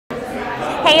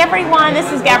Hey everyone,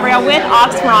 this is Gabrielle with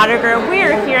Oxmoor Auto Group. We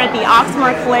are here at the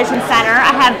Oxmoor Collision Center. I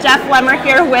have Jeff Lemmer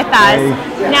here with us.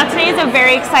 Hey. Now today is a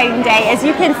very exciting day. As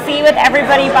you can see with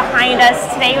everybody behind us,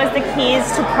 today was the keys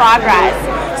to progress.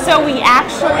 So we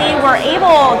actually were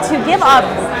able to give up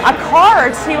a car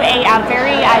to a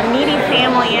very needy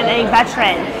family and a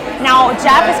veteran. Now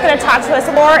Jeff is going to talk to us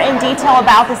more in detail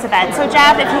about this event. So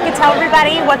Jeff, if you could tell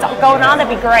everybody what's going on, that'd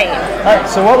be great. All right,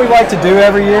 so what we like to do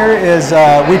every year is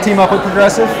we team up with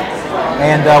Progressive,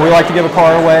 and we like to give a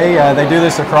car away. They do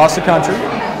this across the country,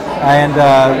 and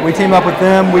we team up with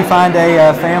them. We find a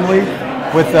family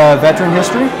with veteran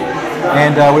history,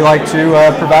 and we like to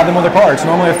provide them with a car. It's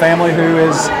normally a family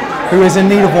who is in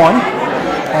need of one,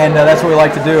 and that's what we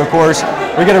like to do. Of course,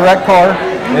 we get a wrecked car.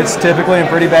 It's typically in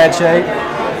pretty bad shape.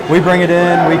 We bring it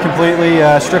in, we completely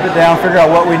strip it down, figure out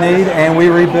what we need, and we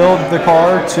rebuild the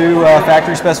car to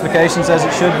factory specifications as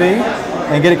it should be,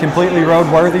 and get it completely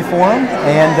roadworthy for them.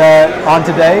 And on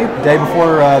today, day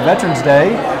before Veterans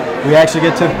Day, we actually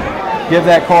get to give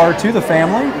that car to the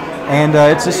family, and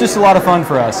it's just a lot of fun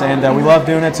for us, and we love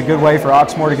doing it. It's a good way for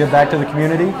Oxmoor to give back to the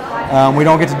community. We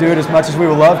don't get to do it as much as we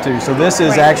would love to, so this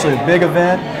is actually a big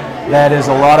event that is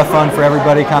a lot of fun for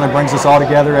everybody, kind of brings us all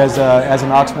together as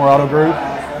an Oxmoor Auto Group.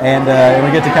 And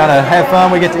we get to kind of have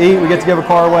fun, we get to eat, we get to give a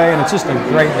car away, and it's just a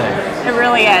great day. It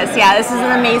really is. Yeah, this is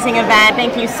an amazing event.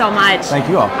 Thank you so much. Thank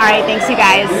you all. All right, thanks you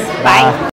guys. Bye.